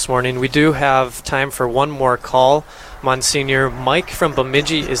call this morning. We do have time for one more call. Monsignor Mike from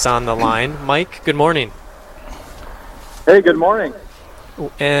Bemidji is on the line. Mike, good morning. Hey, good morning.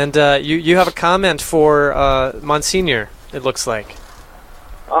 And you have a comment for Monsignor, it looks like.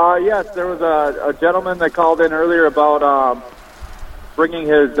 Yes, there was a gentleman that called in earlier about bringing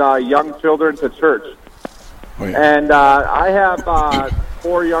his young children to church. Oh, yeah. And I have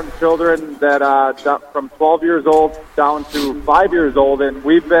 4 young children that from 12 years old down to 5 years old, and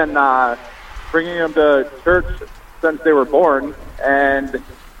we've been bringing them to church since they were born. And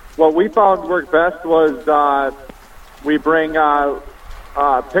what we found worked best was we bring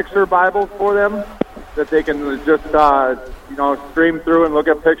picture Bibles for them that they can just stream through and look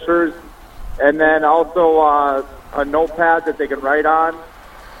at pictures, and then also a notepad that they can write on.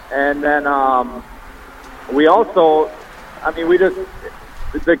 And then we also,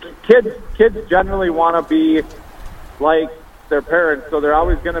 the kids generally want to be like their parents, so they're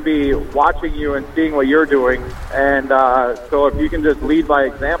always going to be watching you and seeing what you're doing. And so if you can just lead by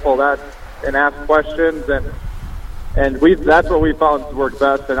example, and ask questions, and that's what we found worked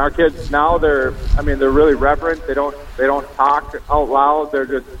best. And our kids now, they're really reverent. They don't talk out loud.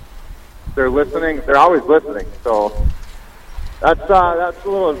 They're listening. They're always listening. So that's a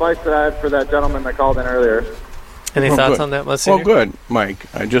little advice that I had for that gentleman that called in earlier. Any thoughts on that, Monsignor? Well, good, Mike.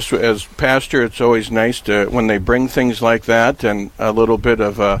 Just as pastor, it's always nice to, when they bring things like that and a little bit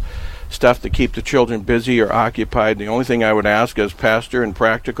of stuff to keep the children busy or occupied. The only thing I would ask as pastor and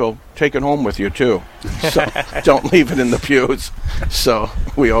practical, take it home with you too. So don't leave it in the pews. So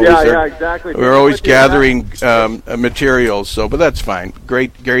we always exactly. We're always gathering materials. So, but that's fine.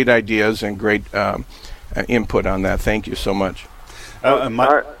 Great ideas and great input on that. Thank you so much. All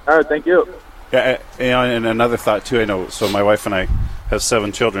right, thank you. Yeah, and another thought too. I know. So my wife and I have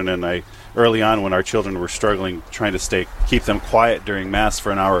 7 children, and early on when our children were struggling, trying to keep them quiet during Mass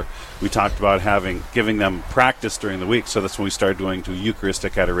for an hour, we talked about giving them practice during the week. So that's when we started doing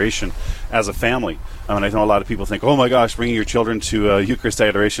Eucharistic adoration as a family. I know a lot of people think, oh my gosh, bringing your children to Eucharistic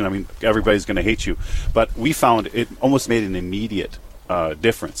adoration, everybody's going to hate you. But we found it almost made an immediate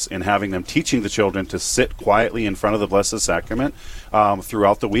difference in having them, teaching the children to sit quietly in front of the Blessed Sacrament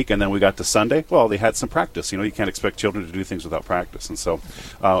throughout the week. And then we got to Sunday, well, they had some practice. You can't expect children to do things without practice. And so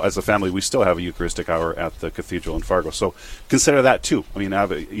as a family, we still have a Eucharistic hour at the cathedral in Fargo. So consider that too.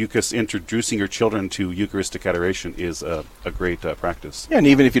 Introducing your children to Eucharistic adoration is a great practice. Yeah, and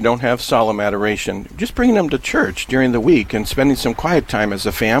even if you don't have solemn adoration, just bringing them to church during the week and spending some quiet time as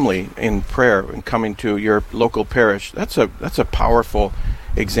a family in prayer and coming to your local parish, that's a powerful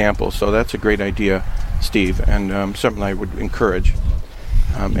example. So that's a great idea, Steve, and something I would encourage.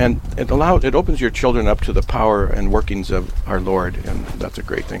 And it opens your children up to the power and workings of our Lord, and that's a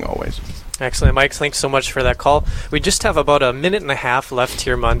great thing always. Excellent, Mike. Thanks so much for that call. We just have about a minute and a half left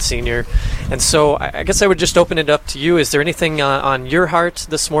here, Monsignor. And so I guess I would just open it up to you. Is there anything on your heart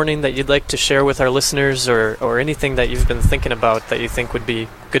this morning that you'd like to share with our listeners, or anything that you've been thinking about that you think would be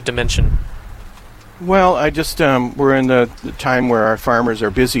good to mention? Well, I just, we're in the time where our farmers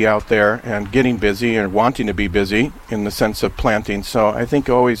are busy out there and getting busy and wanting to be busy in the sense of planting. So I think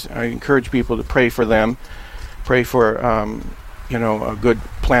I encourage people to pray for them, pray for, a good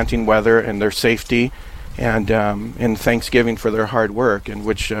planting weather and their safety, and in thanksgiving for their hard work, and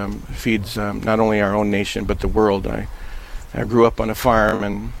which feeds not only our own nation but the world. I grew up on a farm,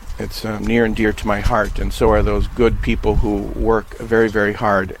 and it's near and dear to my heart, and so are those good people who work very, very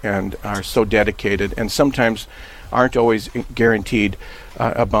hard and are so dedicated, and sometimes aren't always guaranteed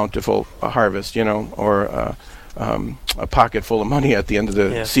a bountiful harvest, or a pocket full of money at the end of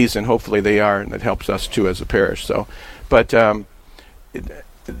the season. Hopefully they are, and it helps us too as a parish. So, but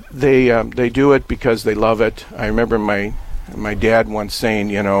they do it because they love it. I remember my dad once saying,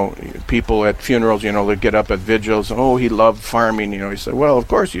 people at funerals, they get up at vigils, oh, he loved farming. He said, well, of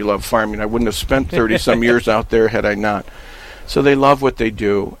course you love farming. I wouldn't have spent 30-some years out there had I not. So they love what they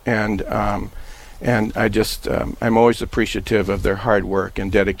do, and I just, I'm always appreciative of their hard work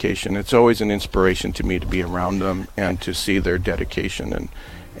and dedication. It's always an inspiration to me to be around them and to see their dedication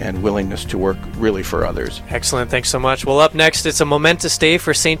and willingness to work really for others. Excellent. Thanks so much. Well, up next, it's a momentous day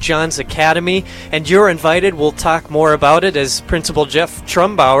for St. John's Academy, and you're invited. We'll talk more about it as Principal Jeff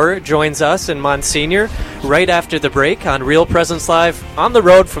Trumbauer joins us and Monsignor right after the break on Real Presence Live on the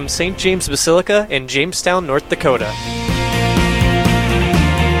road from St. James Basilica in Jamestown, North Dakota.